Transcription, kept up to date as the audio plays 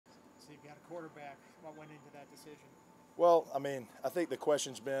got a quarterback. What went into that decision? Well, I mean, I think the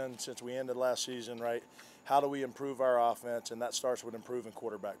question's been since we ended last season, right? How do we improve our offense? And that starts with improving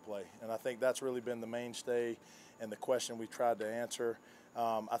quarterback play. And I think that's really been the mainstay and the question we've tried to answer.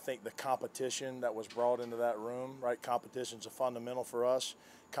 I think the competition that was brought into that room, right? Competition's a fundamental for us.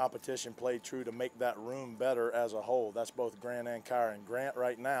 Competition played true to make that room better as a whole. That's both Grant and Kyron. Grant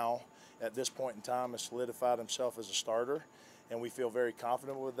right now, at this point in time, has solidified himself as a starter, and we feel very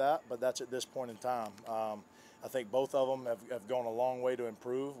confident with that, but that's at this point in time. I think both of them have gone a long way to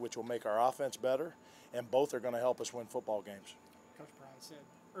improve, which will make our offense better, and both are going to help us win football games. Coach Pry said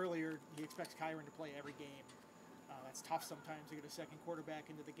earlier he expects Kyron to play every game. That's tough sometimes to get a second quarterback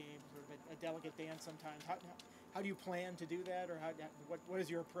into the game, sort of a delicate dance sometimes. How do you plan to do that, or what is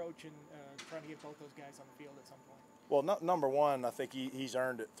your approach in trying to get both those guys on the field at some point? Well, number one, I think he's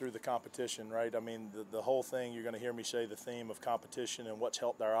earned it through the competition, right? I mean, the whole thing, you're going to hear me say the theme of competition and what's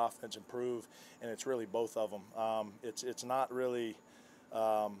helped our offense improve, and it's really both of them. It's not really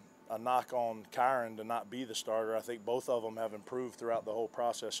a knock on Kyron to not be the starter. I think both of them have improved throughout the whole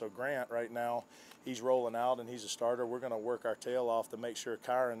process. So Grant right now, he's rolling out and he's a starter. We're going to work our tail off to make sure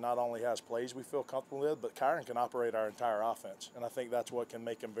Kyron not only has plays we feel comfortable with, but Kyron can operate our entire offense. And I think that's what can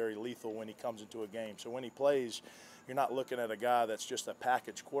make him very lethal when he comes into a game. So when he plays, you're not looking at a guy that's just a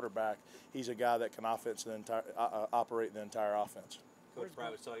package quarterback. He's a guy that can operate the entire offense. Coach Pry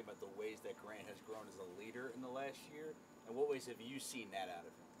was talking about the ways that Grant has grown as a leader in the last year. And what ways have you seen that out of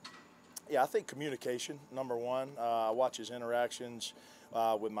him? Yeah, I think communication, number one. I watch his interactions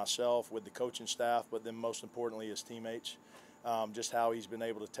with myself, with the coaching staff, but then most importantly his teammates. Just how he's been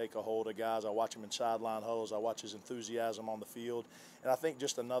able to take a hold of guys. I watch him in sideline huddles. I watch his enthusiasm on the field. And I think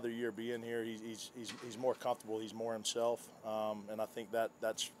just another year being here, he's more comfortable. He's more himself. And I think that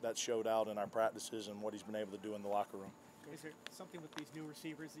showed out in our practices and what he's been able to do in the locker room. Is there something with these new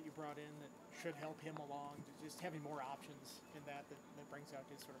receivers that you brought in that should help him along, just having more options in that brings out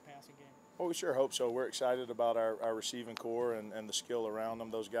his sort of passing game? Well, we sure hope so. We're excited about our receiving core and the skill around them.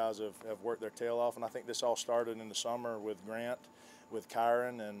 Those guys have worked their tail off, and I think this all started in the summer with Grant, with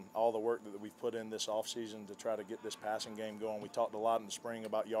Kyron, and all the work that we've put in this offseason to try to get this passing game going. We talked a lot in the spring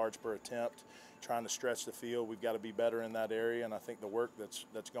about yards per attempt, trying to stretch the field. We've got to be better in that area, and I think the work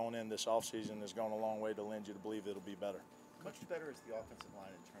that's going in this offseason has gone a long way to lend you to believe it'll be better. How much better is the offensive line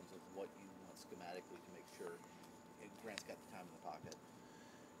in terms of what you want schematically to make sure Grant's got the time in the pocket?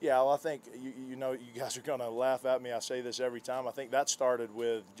 Yeah, well, I think, you know, you guys are going to laugh at me. I say this every time. I think that started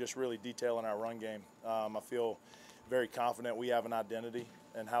with just really detailing our run game. I feel very confident we have an identity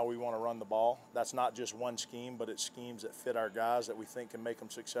in how we want to run the ball. That's not just one scheme, but it's schemes that fit our guys that we think can make them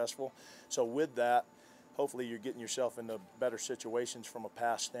successful. So with that, hopefully you're getting yourself into better situations from a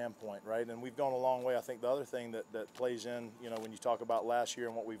pass standpoint, right? And we've gone a long way. I think the other thing that plays in, you know, when you talk about last year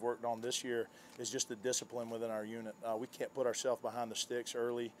and what we've worked on this year is just the discipline within our unit. We can't put ourselves behind the sticks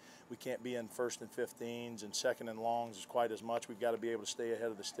early. We can't be in 1st and 15s and 2nd and longs quite as much. We've got to be able to stay ahead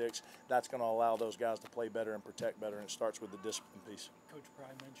of the sticks. That's going to allow those guys to play better and protect better, and it starts with the discipline piece. Coach Pry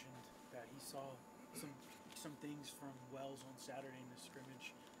mentioned that he saw some things from Wells on Saturday in the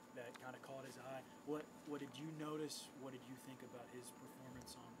scrimmage that kind of caught his eye. What did you notice? What did you think about his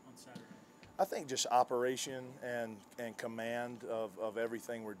performance on Saturday? I think just operation and command of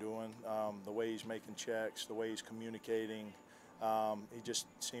everything we're doing, the way he's making checks, the way he's communicating. He just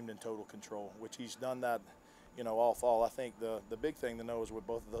seemed in total control, which he's done that, you know, all fall. I think the big thing to know is with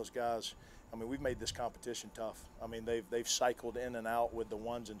both of those guys, I mean, we've made this competition tough. I mean, they've cycled in and out with the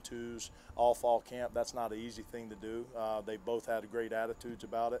 1s and 2s all fall camp. That's not an easy thing to do. They both had great attitudes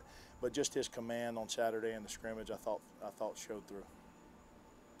about it, but just his command on Saturday in the scrimmage, I thought showed through.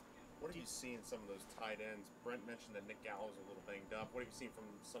 What have you seen some of those tight ends? Brent mentioned that Nick Gallo's a little banged up. What have you seen from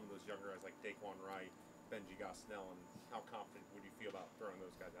some of those younger guys like Daquan Wright, Benji Gosnell, and how confident would you feel about throwing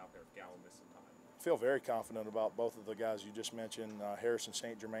those guys out there if Gallo missed some time? I feel very confident about both of the guys you just mentioned, Harrison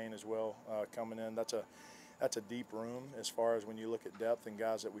St. Germain as well coming in. That's a deep room as far as when you look at depth and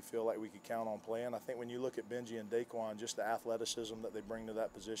guys that we feel like we could count on playing. I think when you look at Benji and Daquan, just the athleticism that they bring to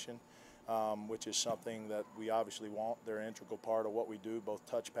that position, which is something that we obviously want. They're an integral part of what we do, both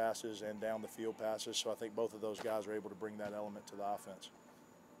touch passes and down the field passes. So I think both of those guys are able to bring that element to the offense.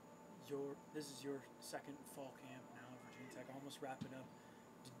 This is your second fall camp now at Virginia Tech, almost wrapping up.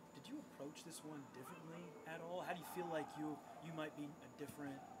 Did you approach this one differently at all? How do you feel like you might be a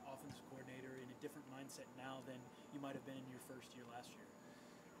different offensive coordinator in a different mindset now than you might have been in your first year last year?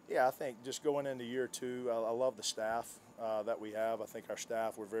 Yeah, I think just going into year 2, I love the staff that we have. I think our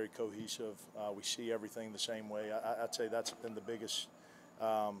staff, we're very cohesive. We see everything the same way. I'd say that's been the biggest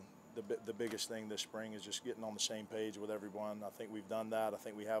the biggest thing this spring is just getting on the same page with everyone. I think we've done that. I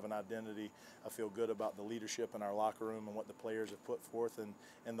think we have an identity. I feel good about the leadership in our locker room and what the players have put forth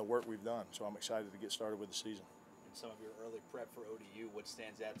and the work we've done. So I'm excited to get started with the season. In some of your early prep for ODU, what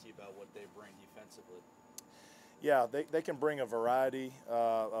stands out to you about what they bring defensively? Yeah, they can bring a variety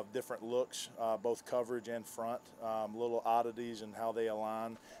of different looks, both coverage and front, little oddities and how they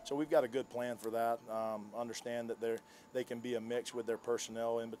align. So we've got a good plan for that. Understand that they can be a mix with their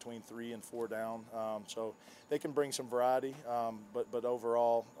personnel in between 3 and 4 down. So they can bring some variety, but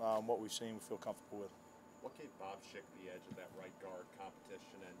overall, what we've seen, we feel comfortable with. What gave Bob Schick the edge of that right guard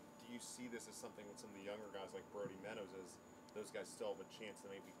competition, and do you see this as something with some of the younger guys like Brody Meadows, as those guys still have a chance to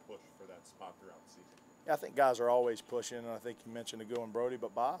maybe push for that spot throughout the season? I think guys are always pushing, and I think you mentioned Agu and Brody,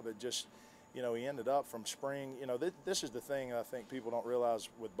 but Bob, it just, he ended up from spring. This is the thing I think people don't realize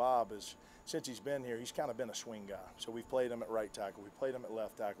with Bob is since he's been here, he's kind of been a swing guy. So we've played him at right tackle, we've played him at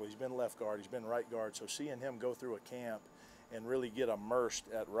left tackle, he's been left guard, he's been right guard. So seeing him go through a camp and really get immersed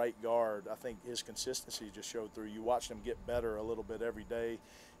at right guard, I think his consistency just showed through. You watched him get better a little bit every day.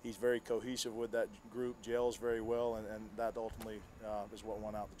 He's very cohesive with that group, gels very well, and that ultimately is what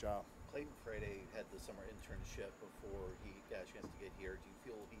won out the job. Clayton Friday had the summer internship before he got a chance to get here. Do you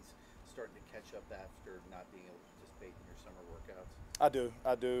feel he's starting to catch up after not being able to participate in your summer workouts?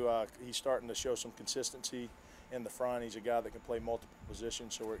 I do. He's starting to show some consistency in the front. He's a guy that can play multiple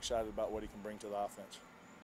positions, so we're excited about what he can bring to the offense.